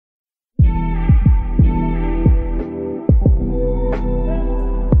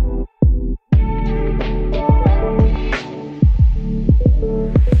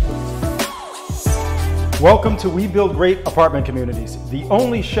Welcome to We Build Great Apartment Communities, the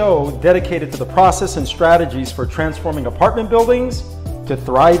only show dedicated to the process and strategies for transforming apartment buildings to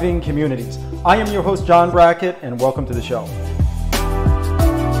thriving communities. I am your host, John Brackett, and welcome to the show.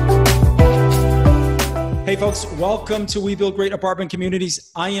 Hey folks, welcome to We Build Great Apartment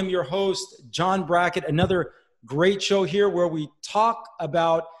Communities. I am your host, John Brackett, another great show here where we talk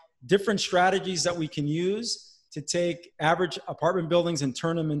about different strategies that we can use to take average apartment buildings and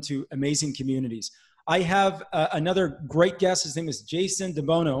turn them into amazing communities. I have another great guest. His name is Jason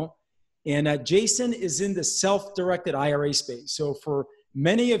DeBono, and Jason is in the self-directed IRA space. So for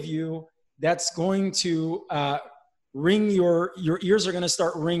many of you, that's going to ring your ears are going to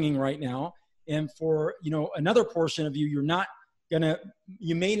start ringing right now. And for another portion of you,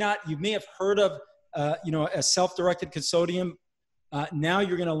 you may have heard of a self-directed custodian. Now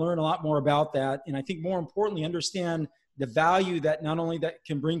you're going to learn a lot more about that, and I think more importantly, understand the value that not only that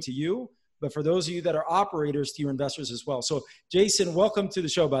can bring to you, but for those of you that are operators, to your investors as well. So Jason, welcome to the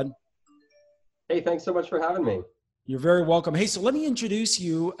show, bud. Hey, thanks so much for having me. You're very welcome. Hey, so let me introduce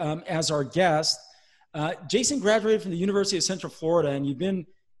you as our guest. Jason graduated from the University of Central Florida, and you've been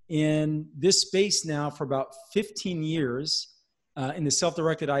in this space now for about 15 years in the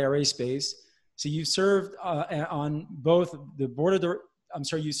self-directed IRA space. So you served on both the board of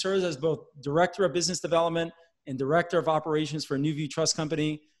you served as both Director of Business Development and Director of Operations for New View Trust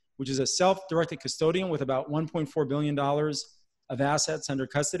Company, which is a self-directed custodian with about $1.4 billion of assets under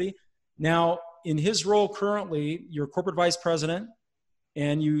custody. Now, in his role currently, you're corporate vice president,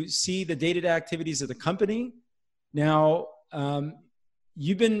 and you see the day-to-day activities of the company. Now,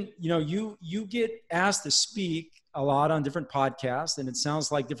 you've been, you get asked to speak a lot on different podcasts, and it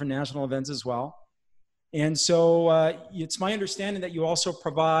sounds like different national events as well. And so it's my understanding that you also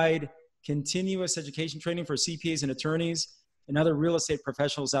provide continuous education training for CPAs and attorneys and other real estate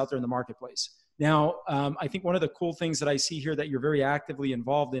professionals out there in the marketplace. Now, I think one of the cool things that I see here that you're very actively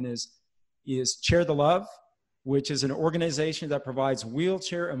involved in is Share the Love, which is an organization that provides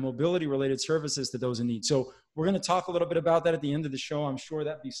wheelchair and mobility related services to those in need. So we're going to talk a little bit about that at the end of the show. I'm sure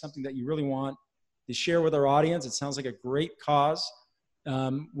that'd be something that you really want to share with our audience. It sounds like a great cause.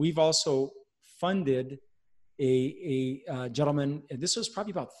 We've also funded a gentleman, and this was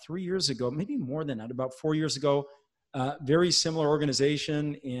probably about 3 years ago, maybe more than that, about 4 years ago, very similar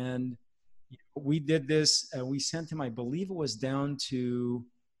organization. And we did this, we sent him, I believe it was down to,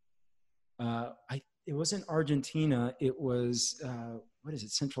 it wasn't Argentina, it was,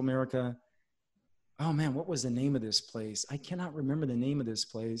 Central America. Oh man, what was the name of this place? I cannot remember the name of this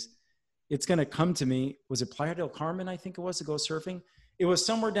place. It's going to come to me. Was it Playa del Carmen, I think it was, to go surfing? It was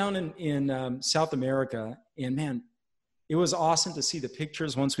somewhere down in South America. And man, it was awesome to see the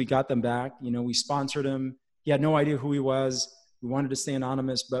pictures once we got them back. We sponsored him. He had no idea who he was. We wanted to stay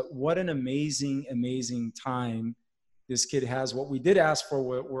anonymous, but what an amazing, amazing time this kid has. What we did ask for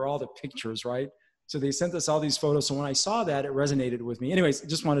were all the pictures, right? So they sent us all these photos. So when I saw that, it resonated with me. Anyways,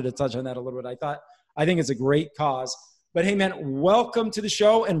 just wanted to touch on that a little bit. I think it's a great cause. But hey, man, welcome to the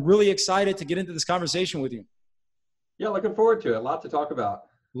show, and really excited to get into this conversation with you. Yeah, looking forward to it. A lot to talk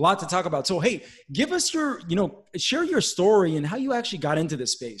about. So, hey, give us share your story and how you actually got into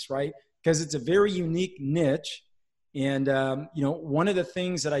this space, right? Because it's a very unique niche. And, one of the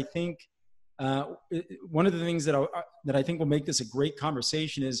things that I think, that I think will make this a great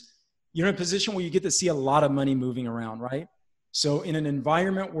conversation is you're in a position where you get to see a lot of money moving around, right? So in an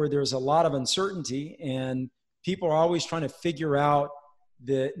environment where there's a lot of uncertainty and people are always trying to figure out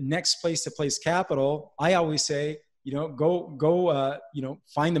the next place to place capital, I always say, go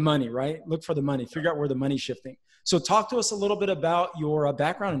find the money, right? Look for the money, figure out where the money's shifting. So talk to us a little bit about your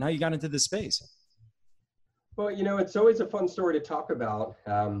background and how you got into this space. Well, it's always a fun story to talk about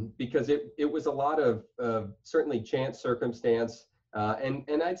because it was a lot of certainly chance, circumstance,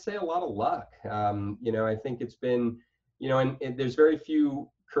 and I'd say a lot of luck. I think it's been, and there's very few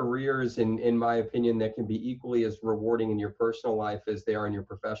careers, in my opinion, that can be equally as rewarding in your personal life as they are in your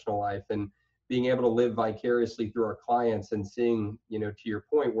professional life. And being able to live vicariously through our clients and seeing, to your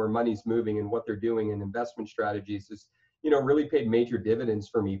point, where money's moving and what they're doing in investment strategies is, really paid major dividends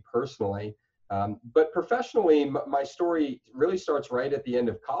for me personally. But professionally, my story really starts right at the end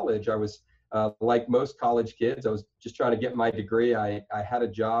of college. I was like most college kids, I was just trying to get my degree. I had a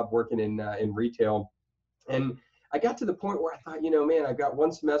job working in retail, and I got to the point where I thought, man, I've got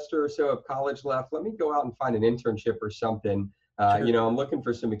 1 semester or so of college left. Let me go out and find an internship or something. Sure. I'm looking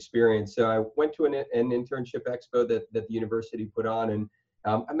for some experience. So I went to an internship expo that the university put on, and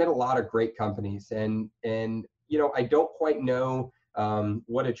I met a lot of great companies. And I don't quite know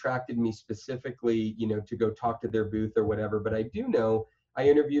what attracted me specifically, to go talk to their booth or whatever, but I do know I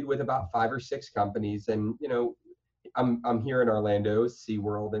interviewed with about 5 or 6 companies, and, I'm here in Orlando,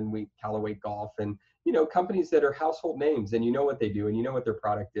 SeaWorld, and Callaway Golf, and, companies that are household names, and you know what they do and you know what their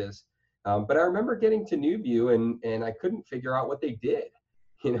product is. But I remember getting to NewView, and I couldn't figure out what they did.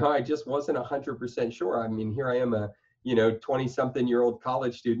 I just wasn't 100% sure. I mean, here I am, a 20-something-year-old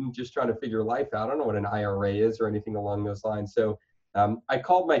college student just trying to figure life out. I don't know what an IRA is or anything along those lines. So I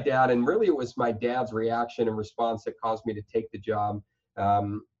called my dad, and really it was my dad's reaction and response that caused me to take the job.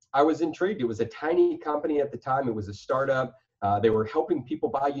 I was intrigued. It was a tiny company at the time. It was a startup. They were helping people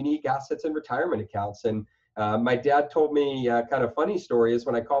buy unique assets and retirement accounts. And my dad told me kind of funny story is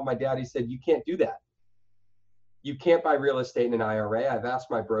when I called my dad, he said, "You can't do that. You can't buy real estate in an IRA. I've asked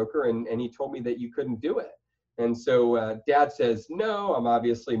my broker, and he told me that you couldn't do it." And so dad says, "No." I'm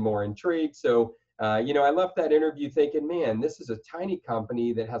obviously more intrigued. So, I left that interview thinking, man, this is a tiny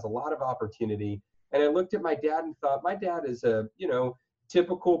company that has a lot of opportunity. And I looked at my dad and thought, my dad is a,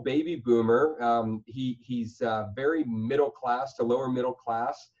 typical baby boomer. He's very middle class to lower middle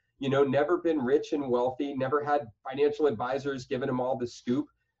class, never been rich and wealthy, never had financial advisors giving him all the scoop.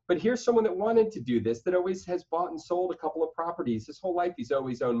 But here's someone that wanted to do this, that always has bought and sold a couple of properties. His whole life, he's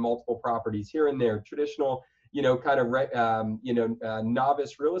always owned multiple properties here and there, traditional,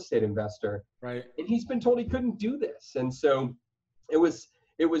 novice real estate investor. Right. And he's been told he couldn't do this. And so it was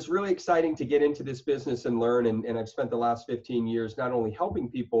really exciting to get into this business and learn. And I've spent the last 15 years not only helping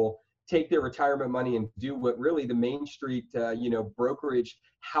people take their retirement money and do what really the Main Street, brokerage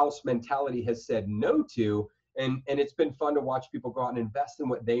house mentality has said no to. And it's been fun to watch people go out and invest in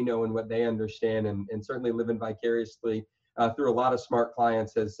what they know and what they understand, and certainly living vicariously through a lot of smart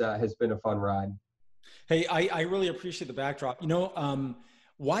clients has been a fun ride. Hey, I really appreciate the backdrop.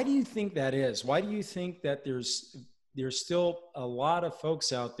 Why do you think that is? Why do you think that there's still a lot of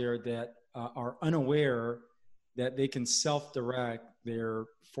folks out there that are unaware that they can self-direct their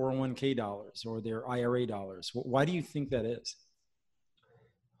 401k dollars or their IRA dollars? Why do you think that is?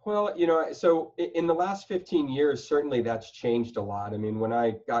 Well, so in the last 15 years, certainly that's changed a lot. I mean, when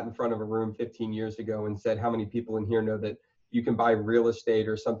I got in front of a room 15 years ago and said, how many people in here know that you can buy real estate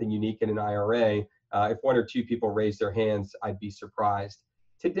or something unique in an IRA? If 1 or 2 people raise their hands, I'd be surprised.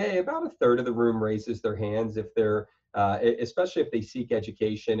 Today, about a third of the room raises their hands if they're, especially if they seek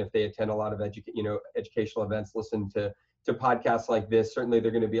education, if they attend a lot of educational events, listen to podcasts like this. Certainly,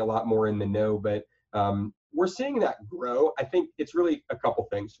 they're going to be a lot more in the know. But we're seeing that grow. I think it's really a couple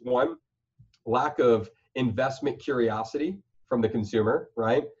things. One, lack of investment curiosity from the consumer,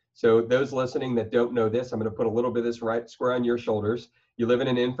 right? So those listening that don't know this, I'm going to put a little bit of this right square on your shoulders. You live in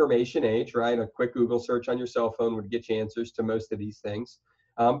an information age, right? A quick Google search on your cell phone would get you answers to most of these things.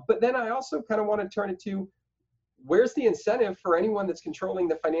 But then I also kind of want to turn it to, where's the incentive for anyone that's controlling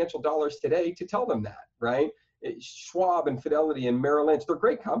the financial dollars today to tell them that, right? Schwab and Fidelity and Merrill Lynch, they're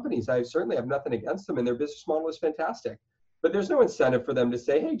great companies. I certainly have nothing against them, and their business model is fantastic. But there's no incentive for them to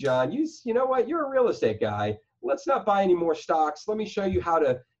say, hey, John, you know what? You're a real estate guy. Let's not buy any more stocks. Let me show you how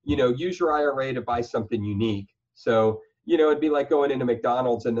to, use your IRA to buy something unique. So, it'd be like going into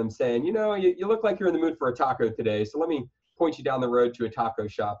McDonald's and them saying, you look like you're in the mood for a taco today. So let me point you down the road to a taco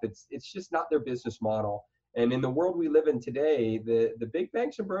shop. It's just not their business model. And in the world we live in today, the big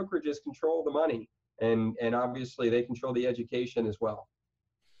banks and brokerages control the money. And obviously they control the education as well.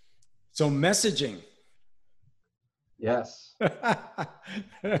 So messaging. Yes.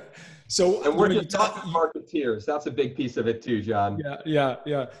 So and we're just talking marketeers. That's a big piece of it too, John.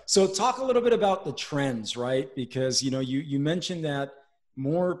 Yeah. So talk a little bit about the trends, right? Because, you mentioned that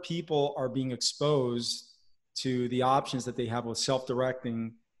more people are being exposed to the options that they have with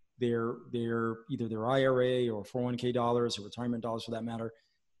self-directing their either their IRA or 401k dollars or retirement dollars for that matter.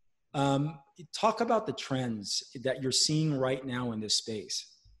 Talk about the trends that you're seeing right now in this space.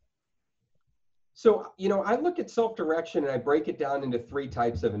 So, I look at self-direction and I break it down into 3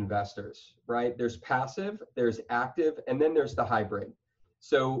 types of investors, right? There's passive, there's active, and then there's the hybrid.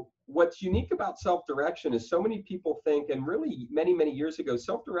 So what's unique about self-direction is so many people think, and really many, many years ago,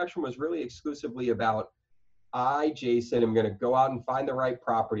 self-direction was really exclusively about, Jason, I'm going to go out and find the right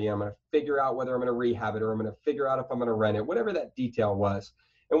property. I'm going to figure out whether I'm going to rehab it or I'm going to figure out if I'm going to rent it, whatever that detail was.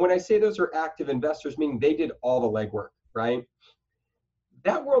 And when I say those are active investors, meaning they did all the legwork, right?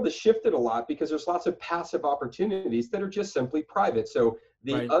 That world has shifted a lot because there's lots of passive opportunities that are just simply private. So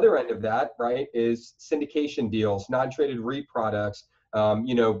the other end of that, right, is syndication deals, non-traded REIT products,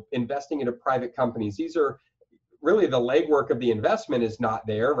 investing into private companies. These are really the legwork of the investment is not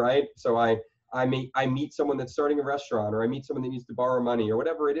there, right? So I meet someone that's starting a restaurant, or I meet someone that needs to borrow money or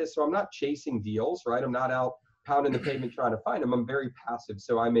whatever it is. So I'm not chasing deals, right? I'm not out pounding the pavement trying to find them. I'm very passive.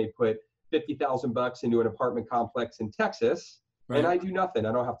 So I may put $50,000 into an apartment complex in Texas, and I do nothing.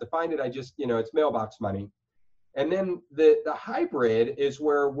 I don't have to find it. I just, it's mailbox money. And then the hybrid is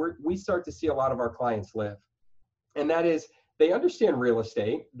where we start to see a lot of our clients live. And that is, they understand real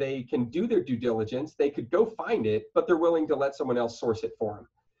estate. They can do their due diligence. They could go find it, but they're willing to let someone else source it for them.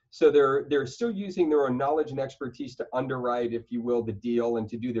 So they're still using their own knowledge and expertise to underwrite, if you will, the deal and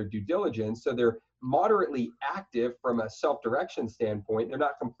to do their due diligence. So they're moderately active from a self-direction standpoint. They're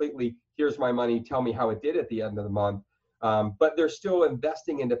not completely, here's my money, tell me how it did at the end of the month. But they're still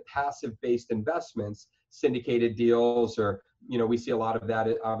investing into passive-based investments, syndicated deals, or, we see a lot of that.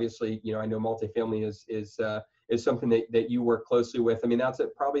 Obviously, I know multifamily is something that you work closely with. I mean, that's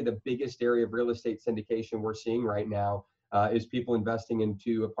probably the biggest area of real estate syndication we're seeing right now. Is people investing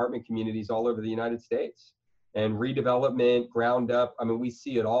into apartment communities all over the United States and redevelopment, ground up. I mean, we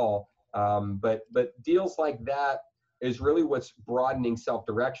see it all. But deals like that is really what's broadening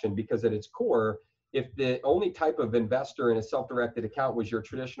self-direction, because at its core, if the only type of investor in a self-directed account was your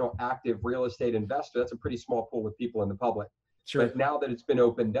traditional active real estate investor, that's a pretty small pool of people in the public. Sure. But now that it's been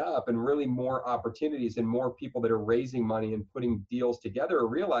opened up and really more opportunities and more people that are raising money and putting deals together are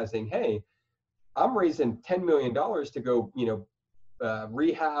realizing, hey, I'm raising $10 million to go,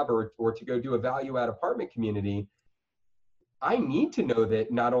 rehab or to go do a value add apartment community. I need to know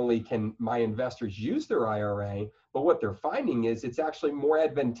that not only can my investors use their IRA, but what they're finding is it's actually more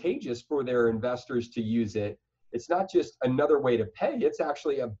advantageous for their investors to use it. It's not just another way to pay. It's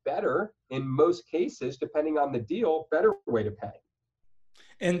actually a better, in most cases, depending on the deal, better way to pay.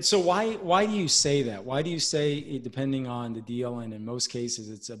 And so why do you say that? Why do you say, depending on the deal, and in most cases,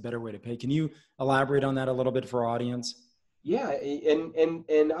 it's a better way to pay? Can you elaborate on that a little bit for our audience? Yeah,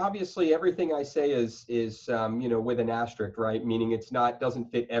 and obviously everything I say is with an asterisk, right? Meaning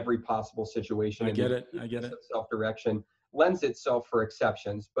doesn't fit every possible situation. I get it. Self-direction lends itself for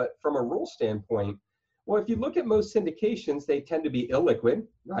exceptions, but from a rule standpoint, well, if you look at most syndications, they tend to be illiquid,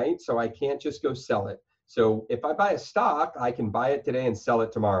 right? So I can't just go sell it. So if I buy a stock, I can buy it today and sell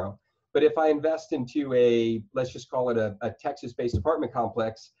it tomorrow. But if I invest into let's just call it a Texas-based apartment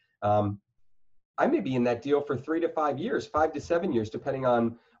complex, I may be in that deal for 3 to 5 years, 5 to 7 years, depending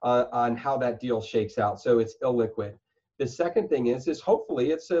on how that deal shakes out. So it's illiquid. The second thing is hopefully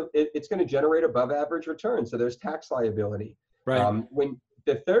it's going to generate above average return. So there's tax liability. Right. When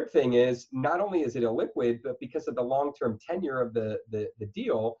the third thing is, not only is it illiquid, but because of the long-term tenure of the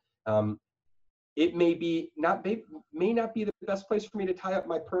deal, it may not be the best place for me to tie up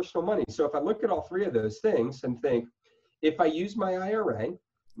my personal money. So if I look at all three of those things and think, if I use my IRA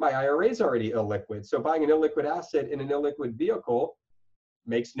is already illiquid. So buying an illiquid asset in an illiquid vehicle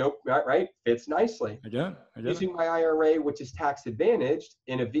fits nicely. Again. Using my IRA, which is tax advantaged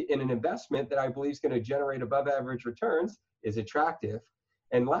in an investment that I believe is going to generate above average returns, is attractive.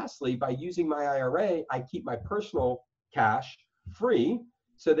 And lastly, by using my IRA, I keep my personal cash free,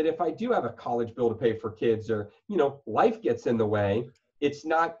 so that if I do have a college bill to pay for kids, or, life gets in the way,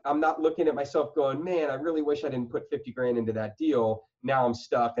 I'm not looking at myself going, man, I really wish I didn't put 50 grand into that deal. Now I'm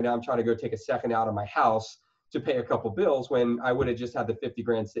stuck, and now I'm trying to go take a second out of my house to pay a couple bills when I would have just had the 50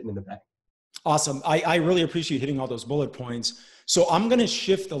 grand sitting in the bank. Awesome. I really appreciate hitting all those bullet points. So I'm going to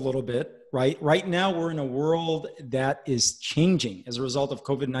shift a little bit, right? Right now, we're in a world that is changing as a result of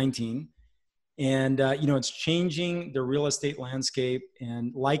COVID-19. And, it's changing the real estate landscape,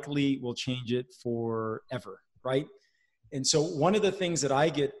 and likely will change it forever, right? And so one of the things that I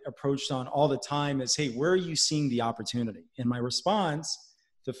get approached on all the time is, hey, where are you seeing the opportunity? And my response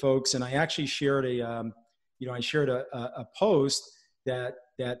to folks, and I actually shared a post that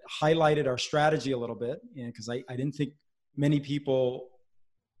highlighted our strategy a little bit, because I didn't think many people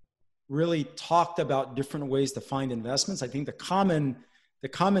really talked about different ways to find investments. I think the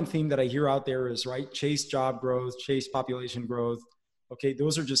common theme that I hear out there is, right, chase job growth, chase population growth. Okay,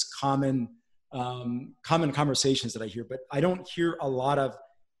 those are just common conversations that I hear, but I don't hear a lot of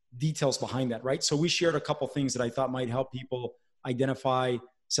details behind that, right? So we shared a couple things that I thought might help people identify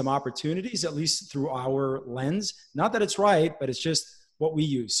some opportunities, at least through our lens. Not that it's right, but it's just what we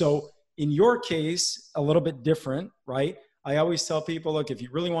use. So in your case, a little bit different, right? I always tell people, look, if you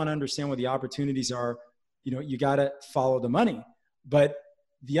really want to understand what the opportunities are, you got to follow the money. But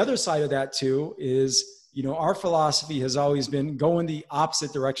the other side of that too is, our philosophy has always been go in the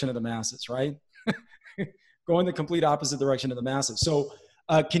opposite direction of the masses, right? Go in the complete opposite direction of the masses. So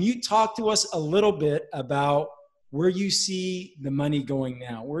can you talk to us a little bit about where you see the money going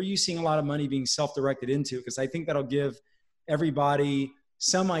now? Where are you seeing a lot of money being self-directed into? Because I think that'll give everybody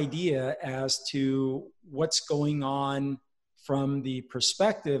some idea as to what's going on from the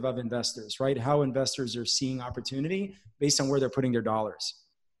perspective of investors, right? How investors are seeing opportunity based on where they're putting their dollars.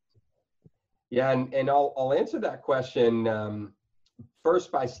 Yeah, and I'll answer that question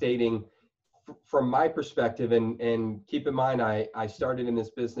first by stating, from my perspective, and keep in mind, I started in this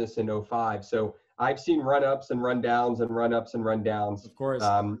business in '05, so I've seen run-ups and run-downs and run-ups and run-downs. Of course.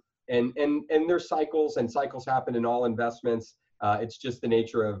 And there's cycles, and cycles happen in all investments. It's just the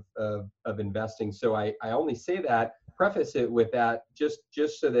nature of investing. So I only say that, preface it with that, just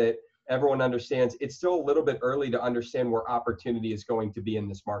so that everyone understands it's still a little bit early to understand where opportunity is going to be in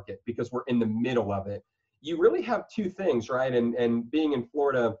this market, because we're in the middle of it. You really have two things, right? And being in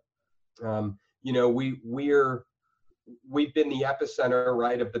Florida, you know, we've been the epicenter,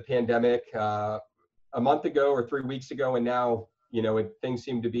 right, of the pandemic a month ago or 3 weeks ago, and now, you know, things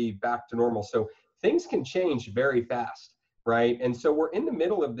seem to be back to normal. So things can change very fast, right? And so we're in the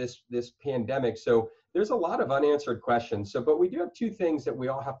middle of this pandemic. So there's a lot of unanswered questions. So, but we do have two things that we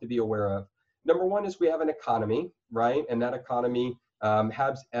all have to be aware of. Number one is we have an economy, right? And that economy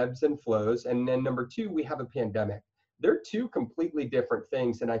has ebbs and flows. And then number two, we have a pandemic. They're two completely different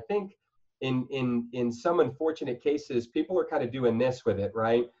things. And I think in some unfortunate cases, people are kind of doing this with it,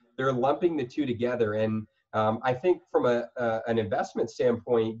 right? They're lumping the two together. And I think from an investment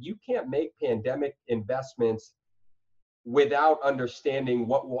standpoint, you can't make pandemic investments without understanding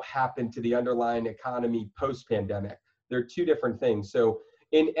what will happen to the underlying economy post-pandemic. They're two different things. So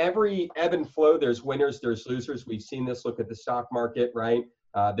in every ebb and flow, there's winners, there's losers. We've seen this. Look at the stock market, right?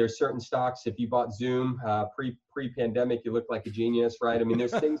 There's certain stocks. If you bought Zoom pre-pandemic, you look like a genius, right? I mean,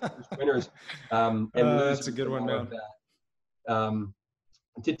 there's things, there's winners and losers. That's a good one, man.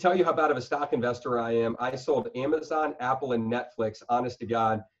 To tell you how bad of a stock investor I am, I sold Amazon, Apple, and Netflix, honest to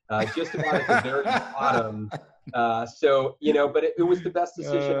God, just about at the very bottom. So, you know, but it was the best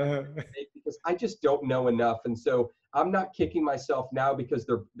decision I made, because I just don't know enough. And so I'm not kicking myself now because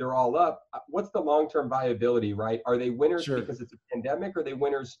they're all up. What's the long-term viability, right? Are they winners because it's a pandemic, or are they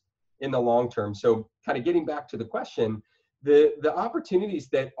winners in the long term? So kind of getting back to the question, the opportunities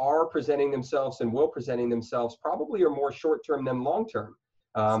that are presenting themselves and will presenting themselves probably are more short-term than long-term.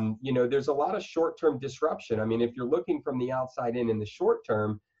 You know, there's a lot of short-term disruption. I mean, if you're looking from the outside in the short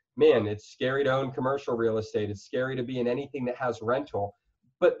term, man, it's scary to own commercial real estate. It's scary to be in anything that has rental.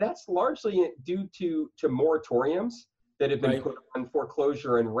 But that's largely due to moratoriums that have been put on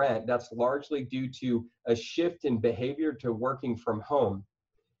foreclosure and rent. That's largely due to a shift in behavior to working from home.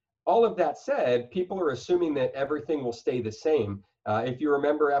 All of that said, people are assuming that everything will stay the same. If you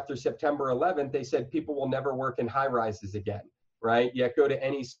remember, after September 11th, they said people will never work in high rises again, right? Yet go to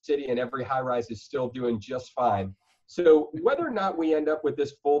any city and every high rise is still doing just fine. So whether or not we end up with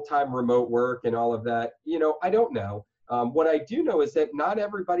this full-time remote work and all of that, you know, I don't know. What I do know is that not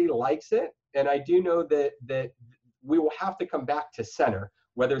everybody likes it. And I do know that we will have to come back to center,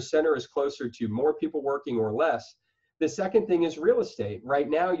 whether center is closer to more people working or less. The second thing is real estate. Right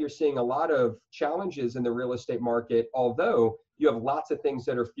now, you're seeing a lot of challenges in the real estate market, although you have lots of things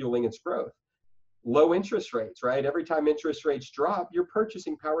that are fueling its growth. Low interest rates, right? Every time interest rates drop, your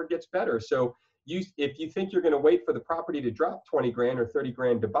purchasing power gets better. So if you think you're going to wait for the property to drop 20 grand or 30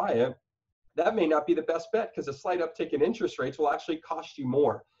 grand to buy it, that may not be the best bet, because a slight uptick in interest rates will actually cost you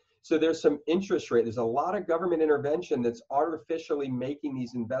more. So there's some interest rate. There's a lot of government intervention that's artificially making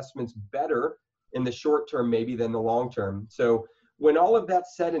these investments better in the short term, maybe, than the long term. So when all of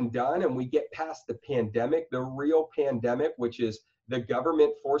that's said and done, and we get past the pandemic, the real pandemic, which is the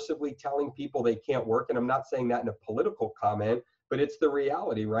government forcibly telling people they can't work, and I'm not saying that in a political comment, but it's the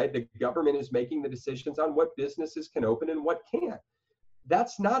reality, right? The government is making the decisions on what businesses can open and what can't.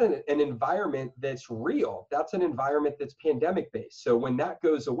 That's not an environment that's real. That's an environment that's pandemic based. So when that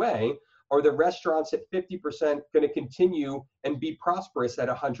goes away, are the restaurants at 50% going to continue and be prosperous at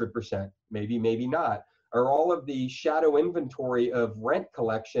 100%? Maybe, maybe not. Are all of the shadow inventory of rent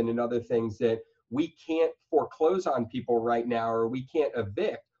collection and other things that we can't foreclose on people right now, or we can't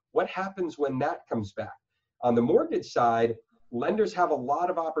evict, what happens when that comes back? On the mortgage side, lenders have a lot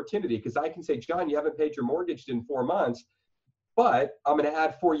of opportunity, because I can say, John, you haven't paid your mortgage in 4 months, but I'm going to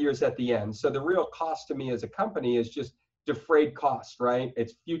add 4 years at the end. So the real cost to me as a company is just defrayed cost, right?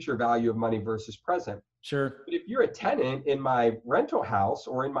 It's future value of money versus present. Sure. But if you're a tenant in my rental house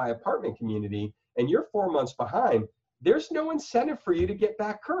or in my apartment community and you're 4 months behind, there's no incentive for you to get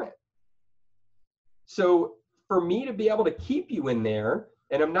back current. So for me to be able to keep you in there,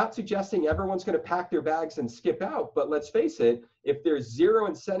 and I'm not suggesting everyone's going to pack their bags and skip out, but let's face it, if there's zero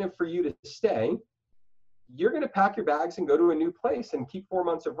incentive for you to stay, you're going to pack your bags and go to a new place and keep 4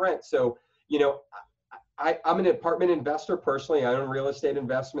 months of rent. So, you know, I'm an apartment investor personally. I own real estate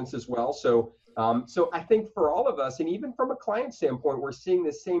investments as well. So I think for all of us, and even from a client standpoint, we're seeing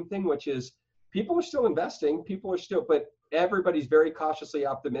the same thing, which is people are still investing, people are still, but everybody's very cautiously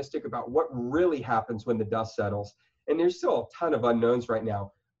optimistic about what really happens when the dust settles. And there's still a ton of unknowns right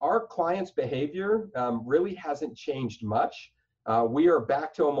now. Our clients' behavior really hasn't changed much. We are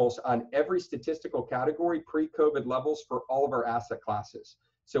back to almost on every statistical category pre-COVID levels for all of our asset classes.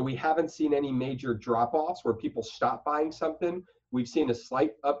 So we haven't seen any major drop-offs where people stop buying something. We've seen a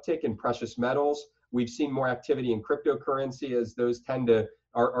slight uptick in precious metals. We've seen more activity in cryptocurrency, as those tend to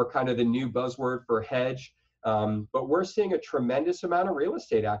are kind of the new buzzword for hedge. But we're seeing a tremendous amount of real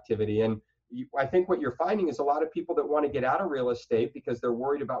estate activity. And I think what you're finding is a lot of people that want to get out of real estate because they're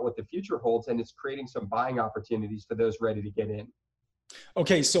worried about what the future holds, and it's creating some buying opportunities for those ready to get in.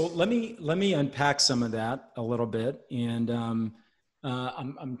 Okay, so let me unpack some of that a little bit, and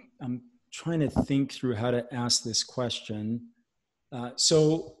I'm trying to think through how to ask this question.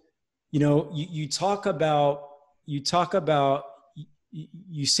 So, you talk about you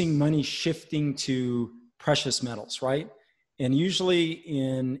seeing money shifting to precious metals, right? And usually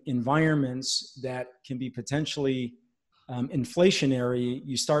in environments that can be potentially inflationary,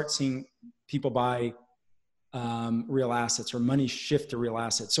 you start seeing people buy real assets, or money shift to real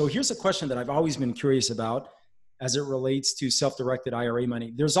assets. So here's a question that I've always been curious about as it relates to self-directed IRA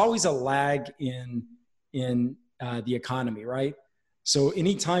money. There's always a lag in the economy, right? So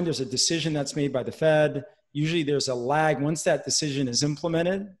anytime there's a decision that's made by the Fed, usually there's a lag. Once that decision is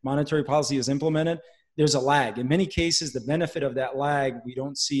implemented, monetary policy is implemented, there's a lag. In many cases, the benefit of that lag we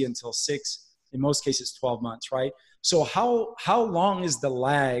don't see until 6, in most cases 12 months, right? So how long is the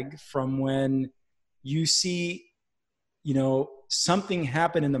lag from when you see, something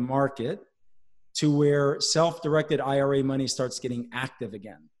happen in the market to where self-directed IRA money starts getting active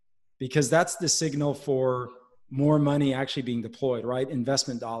again? Because that's the signal for more money actually being deployed, right?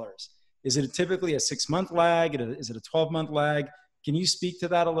 Investment dollars. Is it typically a 6-month lag? Is it a 12-month lag? Can you speak to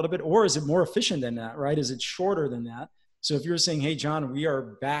that a little bit? Or is it more efficient than that, right? Is it shorter than that? So if you're saying, hey, John, we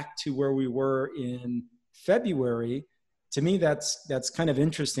are back to where we were in February, to me, that's kind of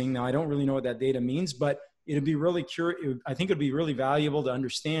interesting. Now, I don't really know what that data means, but it'd be really I think it'd be really valuable to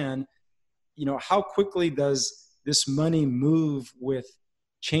understand, how quickly does this money move with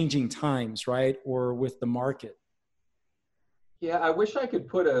changing times, right? Or with the market? Yeah, I wish I could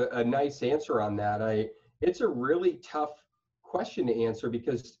put a nice answer on that. It's a really tough question to answer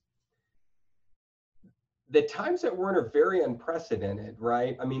because the times that we're in are very unprecedented,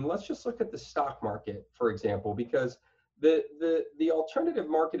 right? I mean, let's just look at the stock market, for example, because the alternative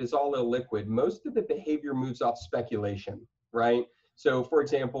market is all illiquid. Most of the behavior moves off speculation, right? So for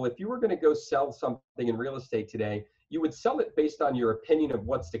example, if you were going to go sell something in real estate today, you would sell it based on your opinion of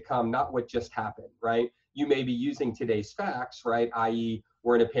what's to come, not what just happened, right? You may be using today's facts, right? i.e.,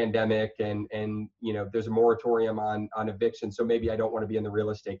 we're in a pandemic and there's a moratorium on eviction, so maybe I don't want to be in the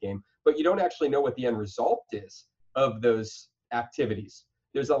real estate game. But you don't actually know what the end result is of those activities.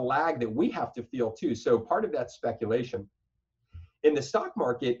 There's a lag that we have to feel too. So part of that speculation. In the stock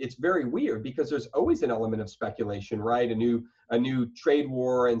market, it's very weird because there's always an element of speculation, right? A new trade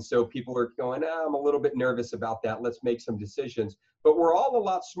war, and so people are going, I'm a little bit nervous about that. Let's make some decisions. But we're all a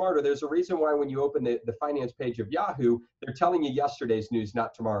lot smarter. There's a reason why when you open the finance page of Yahoo, they're telling you yesterday's news,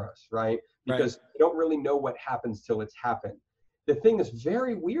 not tomorrow's, right? Because you don't really know what happens till it's happened. The thing that's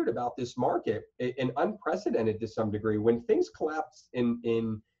very weird about this market, and unprecedented to some degree, when things collapsed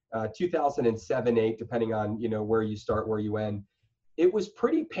in 2007, 8, depending on where you start, where you end, it was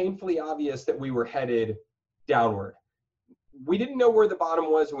pretty painfully obvious that we were headed downward. We didn't know where the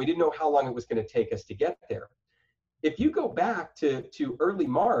bottom was, and we didn't know how long it was going to take us to get there. If you go back to early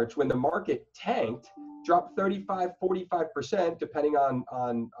March, when the market tanked, dropped 35, 45%, depending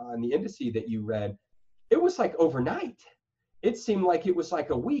on the indice that you read, it was like overnight. It seemed like it was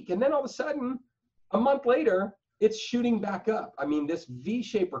like a week. And then all of a sudden, a month later, it's shooting back up. I mean, this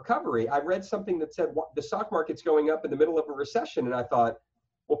V-shaped recovery, I read something that said the stock market's going up in the middle of a recession. And I thought,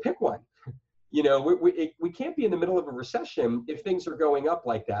 well, pick one. We can't be in the middle of a recession if things are going up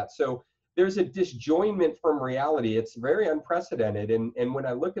like that. So there's a disjointment from reality. It's very unprecedented. And when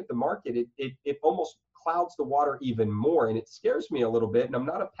I look at the market, it almost clouds the water even more. And it scares me a little bit. And I'm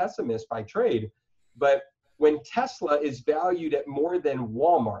not a pessimist by trade, but when Tesla is valued at more than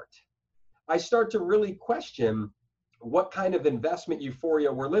Walmart, I start to really question what kind of investment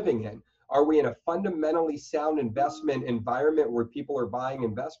euphoria we're living in. Are we in a fundamentally sound investment environment where people are buying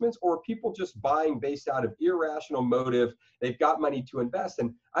investments, or are people just buying based out of irrational motive? They've got money to invest.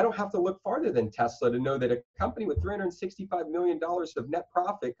 And I don't have to look farther than Tesla to know that a company with $365 million of net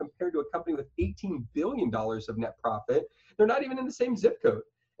profit compared to a company with $18 billion of net profit, they're not even in the same zip code.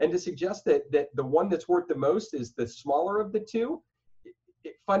 And to suggest that the one that's worth the most is the smaller of the two,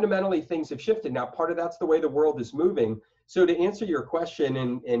 fundamentally things have shifted. Now, part of that's the way the world is moving. So to answer your question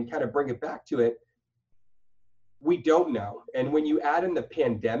and kind of bring it back to it, We don't know. And when you add in the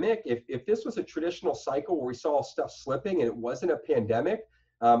pandemic, if this was a traditional cycle where we saw stuff slipping and it wasn't a pandemic,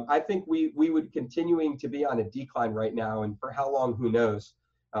 I think we would continuing to be on a decline right now. And for how long, who knows?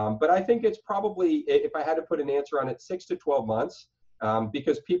 But I think it's probably, if I had to put an answer on it, 6 to 12 months,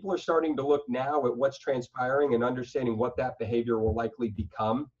 because people are starting to look now at what's transpiring and understanding what that behavior will likely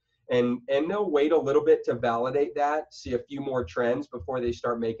become. And they'll wait a little bit to validate that, see a few more trends before they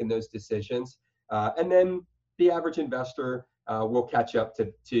start making those decisions. And then the average investor will catch up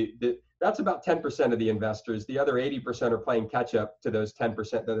that's about 10% of the investors. The other 80% are playing catch up to those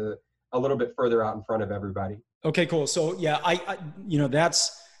 10% that are a little bit further out in front of everybody. Okay, cool. So yeah,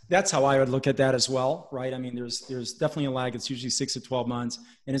 that's how I would look at that as well, right? I mean, there's definitely a lag. It's usually 6 to 12 months.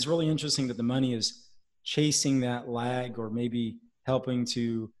 And it's really interesting that the money is chasing that lag or maybe helping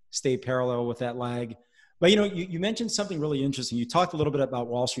to stay parallel with that lag. But you mentioned something really interesting. You talked a little bit about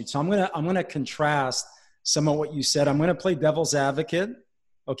Wall Street. So I'm gonna contrast some of what you said. I'm going to play devil's advocate,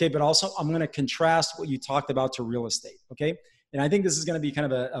 okay? But also I'm going to contrast what you talked about to real estate, okay? And I think this is going to be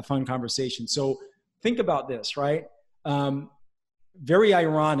kind of a fun conversation. So think about this, right? Very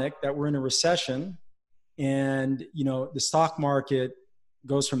ironic that we're in a recession and, the stock market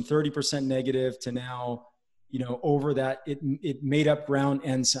goes from 30% negative to now, over that, it made up ground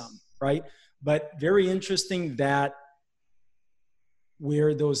and some, right? But very interesting that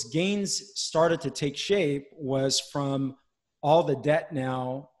where those gains started to take shape was from all the debt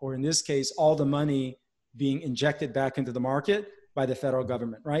now, or in this case, all the money being injected back into the market by the federal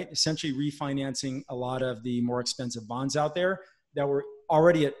government, right? Essentially refinancing a lot of the more expensive bonds out there that were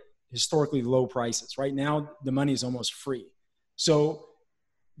already at historically low prices. Right now, the money is almost free. So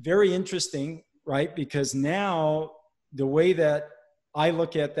very interesting, right? Because now the way that I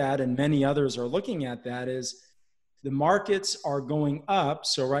look at that and many others are looking at that is the markets are going up.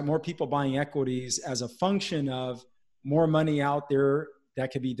 So, right, more people buying equities as a function of more money out there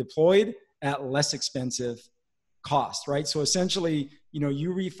that could be deployed at less expensive cost, right? So essentially,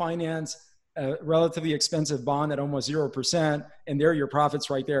 you refinance a relatively expensive bond at almost 0%, and there are your profits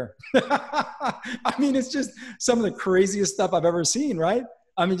right there. I mean, it's just some of the craziest stuff I've ever seen, right?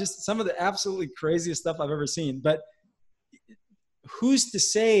 I mean, just some of the absolutely craziest stuff I've ever seen. But who's to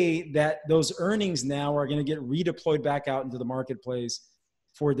say that those earnings now are going to get redeployed back out into the marketplace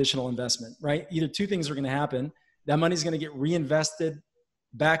for additional investment, right? Either two things are going to happen. That money's going to get reinvested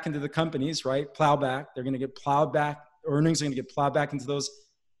back into the companies, right? Plow back. They're going to get plowed back. Earnings are going to get plowed back into those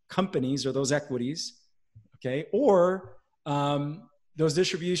companies or those equities, okay? Or those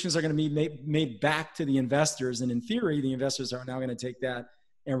distributions are going to be made back to the investors. And in theory, the investors are now going to take that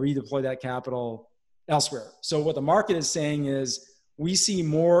and redeploy that capital elsewhere. So what the market is saying is we see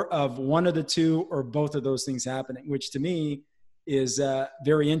more of one of the two or both of those things happening, which to me is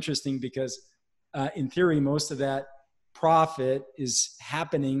very interesting because in theory, most of that profit is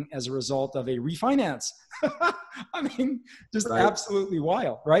happening as a result of a refinance. I mean, just right. Absolutely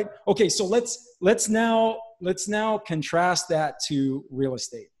wild, right? Okay, so let's now contrast that to real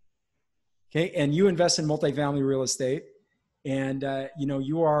estate. Okay, and you invest in multifamily real estate, and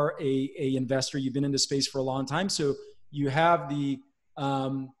you are a investor. You've been in this space for a long time, so you have the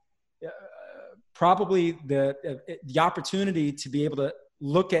probably the opportunity to be able to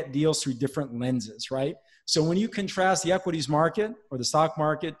look at deals through different lenses, right? So when you contrast the equities market or the stock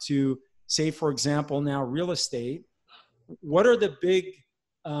market to, say, for example, now real estate, what are the big,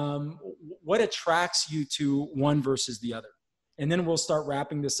 what attracts you to one versus the other? And then we'll start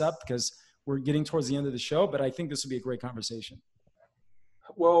wrapping this up because we're getting towards the end of the show, but I think this will be a great conversation.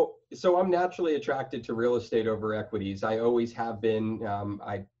 Well, so I'm naturally attracted to real estate over equities. I always have been.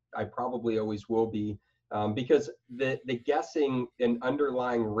 I probably always will be. Because the guessing and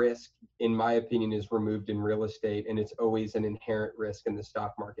underlying risk, in my opinion, is removed in real estate, and it's always an inherent risk in the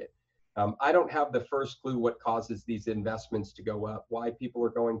stock market. I don't have the first clue what causes these investments to go up, why people are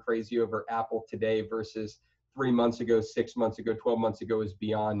going crazy over Apple today versus 3 months ago, 6 months ago, 12 months ago is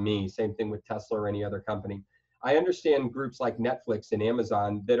beyond me. Same thing with Tesla or any other company. I understand groups like Netflix and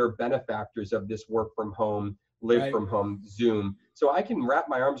Amazon that are benefactors of this work from home, live right. from home, Zoom. So I can wrap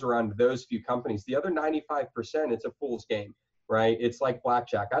my arms around those few companies. The other 95%, it's a fool's game, right? It's like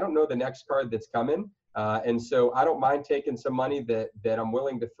blackjack. I don't know the next card that's coming. And so I don't mind taking some money that I'm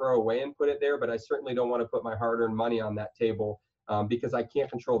willing to throw away and put it there, but I certainly don't want to put my hard-earned money on that table because I can't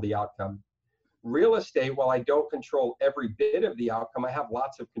control the outcome. Real estate, while I don't control every bit of the outcome, I have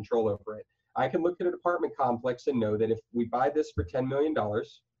lots of control over it. I can look at an apartment complex and know that if we buy this for $10 million,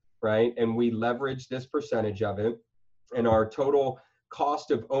 right, and we leverage this percentage of it, and our total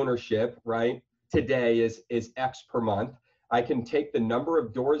cost of ownership, right, today is X per month, I can take the number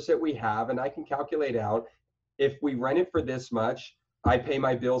of doors that we have and I can calculate out if we rent it for this much, I pay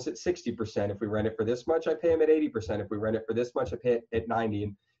my bills at 60%. If we rent it for this much, I pay them at 80%. If we rent it for this much, I pay it at 90.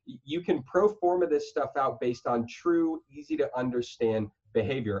 And you can pro forma this stuff out based on true, easy to understand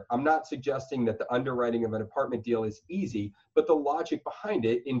behavior. I'm not suggesting that the underwriting of an apartment deal is easy, but the logic behind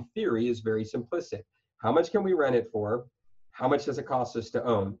it, in theory, is very simplistic. How much can we rent it for? How much does it cost us to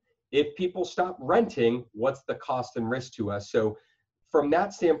own? If people stop renting, what's the cost and risk to us? So from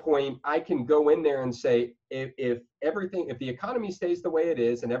that standpoint, I can go in there and say, if the economy stays the way it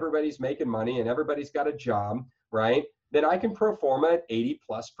is and everybody's making money and everybody's got a job, right? Then I can pro forma at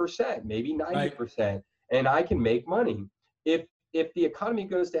 80+%, maybe 90%, right, and I can make money. If the economy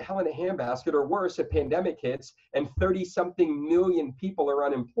goes to hell in a handbasket, or worse, a pandemic hits and 30-something million people are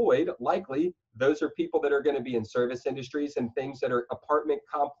unemployed, likely those are people that are going to be in service industries and things that are apartment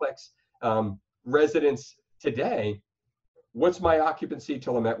complex residents today. What's my occupancy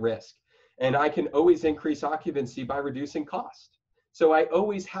till I'm at risk? And I can always increase occupancy by reducing cost. So I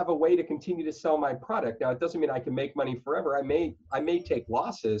always have a way to continue to sell my product. Now, it doesn't mean I can make money forever. I may take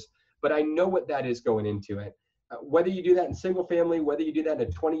losses, but I know what that is going into it. Whether you do that in single family, whether you do that in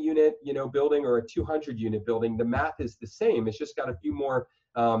a 20-unit, building, or a 200-unit building, the math is the same. It's just got a few more,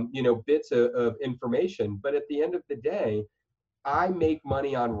 bits of information. But at the end of the day, I make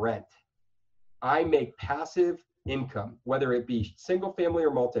money on rent. I make passive income, whether it be single family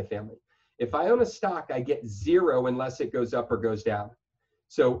or multifamily. If I own a stock, I get zero unless it goes up or goes down.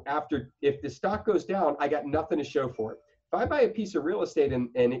 So if the stock goes down, I got nothing to show for it. If I buy a piece of real estate and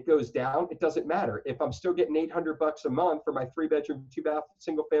it goes down, it doesn't matter. If I'm still getting $800 a month for my 3-bedroom, 2-bath,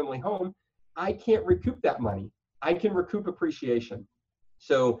 single family home, I can't recoup that money. I can recoup appreciation.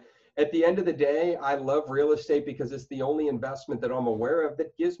 So at the end of the day, I love real estate because it's the only investment that I'm aware of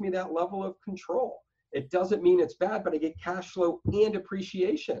that gives me that level of control. It doesn't mean it's bad, but I get cash flow and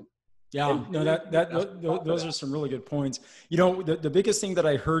appreciation. Yeah, no, those are some really good points. The biggest thing that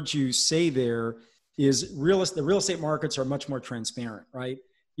I heard you say there is the real estate markets are much more transparent, right?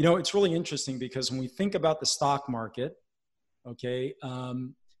 It's really interesting because when we think about the stock market, okay,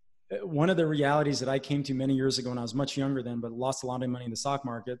 one of the realities that I came to many years ago when I was much younger then, but lost a lot of money in the stock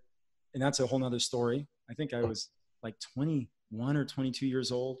market, and that's a whole nother story. I think I was like 21 or 22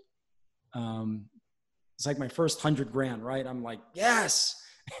 years old. It's like my first 100 grand, right? I'm like, yes.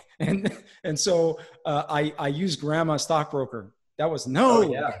 And so I used grandma's stockbroker. That was no. Oh,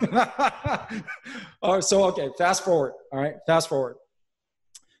 yeah. So, okay, fast forward. All right, fast forward.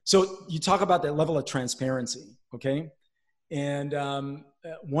 So you talk about that level of transparency, okay? And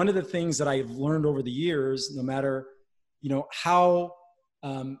one of the things that I've learned over the years, no matter, how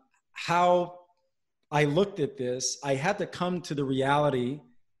I looked at this, I had to come to the reality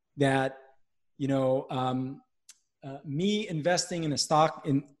that, me investing in a stock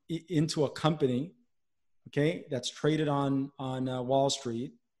into a company, okay, that's traded on Wall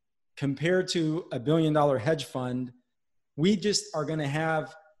Street, compared to $1 billion hedge fund, we just are going to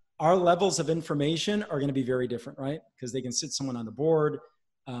have our levels of information are going to be very different, right? Because they can sit someone on the board,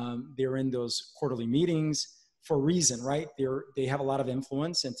 they're in those quarterly meetings for a reason, right? They have a lot of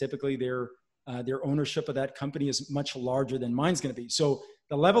influence, and typically their ownership of that company is much larger than mine's going to be. So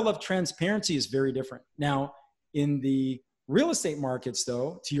the level of transparency is very different. Now, in the real estate markets,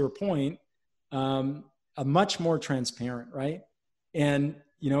 though, to your point, a much more transparent, right? And,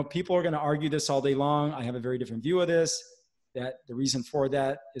 people are going to argue this all day long. I have a very different view of this, that the reason for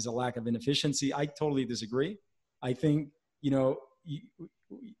that is a lack of inefficiency. I totally disagree. I think,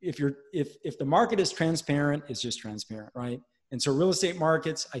 if the market is transparent, it's just transparent, right? And so real estate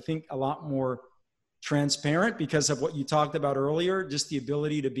markets, I think, a lot more transparent because of what you talked about earlier, just the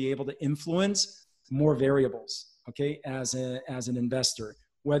ability to be able to influence more variables, okay, as an investor.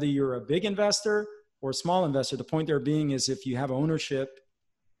 Whether you're a big investor or a small investor, the point there being is if you have ownership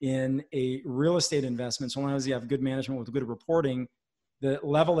in a real estate investment, so long as you have good management with good reporting, the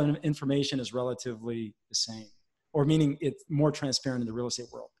level of information is relatively the same, or meaning it's more transparent in the real estate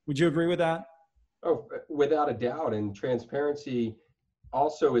world. Would you agree with that? Oh, without a doubt. And transparency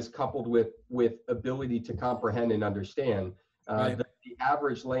also is coupled with ability to comprehend and understand. Right. The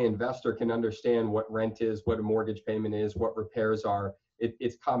average lay investor can understand what rent is, what a mortgage payment is, what repairs are.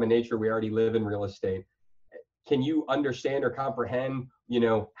 It's common nature. We already live in real estate. Can you understand or comprehend,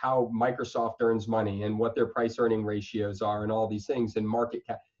 how Microsoft earns money and what their price earning ratios are and all these things and market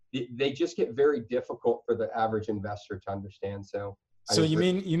cap? They just get very difficult for the average investor to understand. So you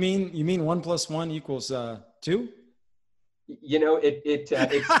mean 1 + 1 = 2? It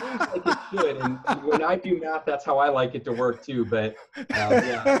seems like it should, and when I do math, that's how I like it to work too. But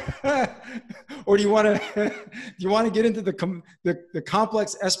yeah. or do you want to do you want to get into the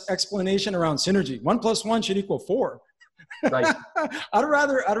complex explanation around synergy? 1 + 1 should equal 4. Right. I'd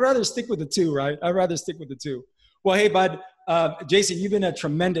rather stick with the 2, right? I'd rather stick with the 2. Well, hey, bud, Jason, you've been a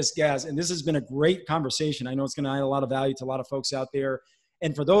tremendous guest, and this has been a great conversation. I know it's going to add a lot of value to a lot of folks out there.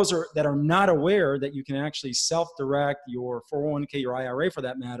 And for those that are not aware that you can actually self-direct your 401k, your IRA for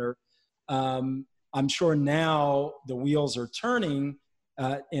that matter, I'm sure now the wheels are turning,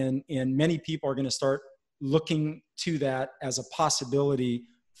 and many people are going to start looking to that as a possibility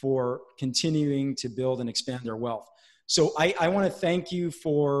for continuing to build and expand their wealth. So I want to thank you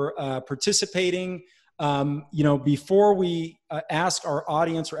for participating. Before we ask our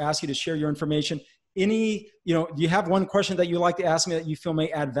audience or ask you to share your information, do you have one question that you'd like to ask me that you feel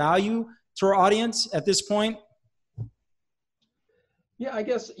may add value to our audience at this point? Yeah, I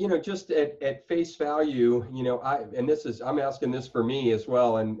guess, just at face value, I'm asking this for me as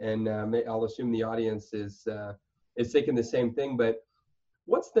well, and I'll assume the audience is thinking the same thing, but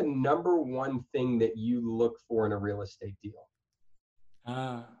what's the number one thing that you look for in a real estate deal?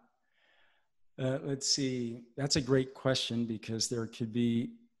 Let's see. That's a great question, because there could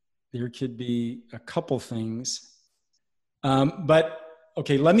be a couple things. But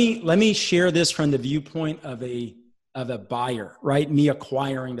okay, let me share this from the viewpoint of a buyer, right? Me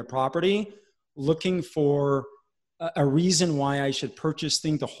acquiring the property, looking for a reason why I should purchase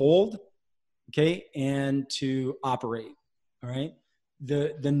thing to hold, okay, and to operate. All right.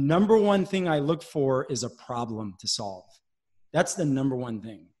 The number one thing I look for is a problem to solve. That's the number one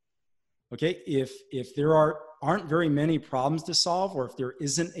thing. Okay. If there aren't very many problems to solve, or if there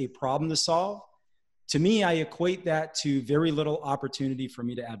isn't a problem to solve, to me, I equate that to very little opportunity for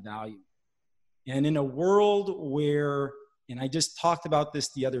me to add value. And in a world where, and I just talked about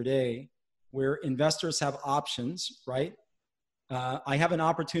this the other day, where investors have options, right? I have an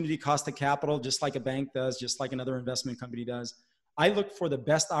opportunity cost of capital, just like a bank does, just like another investment company does. I look for the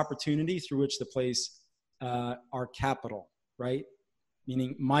best opportunity through which to place our capital, right?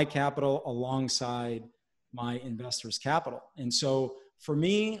 Meaning my capital alongside my investors' capital. And so for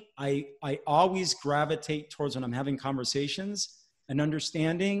me, I always gravitate towards, when I'm having conversations, an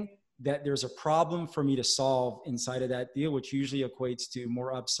understanding that there's a problem for me to solve inside of that deal, which usually equates to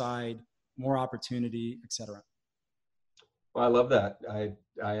more upside, more opportunity, et cetera. Well, I love that. I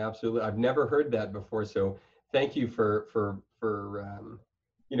absolutely, I've never heard that before. So thank you for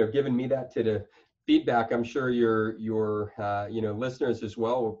giving me that to the feedback. I'm sure your listeners as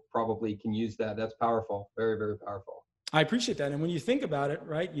well probably can use that. That's powerful. Very, very powerful. I appreciate that. And when you think about it,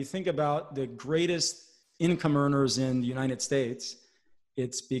 right, you think about the greatest income earners in the United States,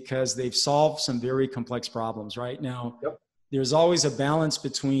 it's because they've solved some very complex problems. Right now, yep. There's always a balance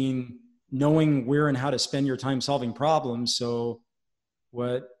between knowing where and how to spend your time solving problems. So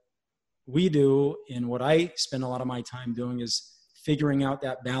what we do, and what I spend a lot of my time doing, is figuring out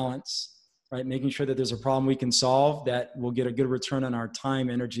that balance, right? Making sure that there's a problem we can solve that will get a good return on our time,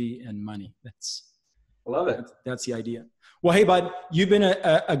 energy, and money. I love it. That's the idea. Well, hey, bud, you've been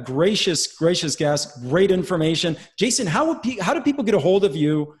a gracious guest. Great information. Jason, how do people get a hold of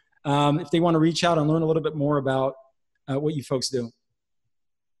you if they want to reach out and learn a little bit more about what you folks do?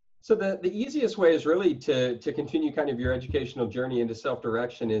 So the easiest way is really to continue kind of your educational journey into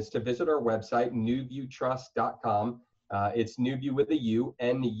self-direction is to visit our website, newviewtrust.com. It's Newview with a U,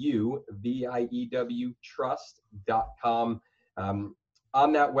 NUVIEW trust.com.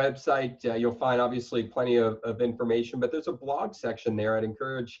 On that website, you'll find obviously plenty of information, but there's a blog section there I'd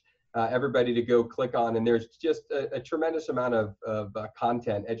encourage everybody to go click on. And there's just a tremendous amount of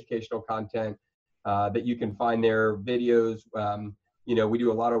content, educational content that you can find there, videos. We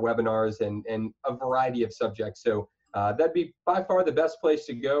do a lot of webinars and a variety of subjects. So that'd be by far the best place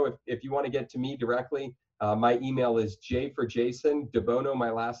to go if you want to get to me directly. My email is J for Jason, DeBono, my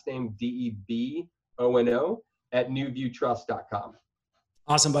last name, DEBONO, @newviewtrust.com.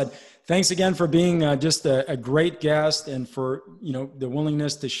 Awesome, bud. Thanks again for being just a great guest, and for the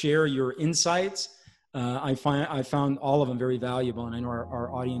willingness to share your insights. I found all of them very valuable, and I know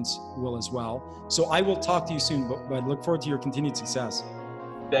our audience will as well. So I will talk to you soon, but I look forward to your continued success.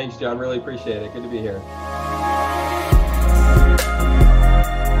 Thanks, John. Really appreciate it. Good to be here.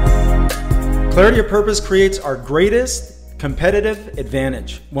 Clarity of purpose creates our greatest competitive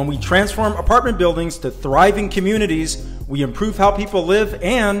advantage. When we transform apartment buildings to thriving communities, we improve how people live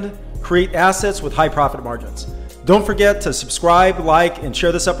and create assets with high profit margins. Don't forget to subscribe, like, and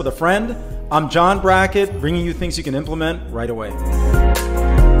share this up with a friend. I'm John Brackett, bringing you things you can implement right away.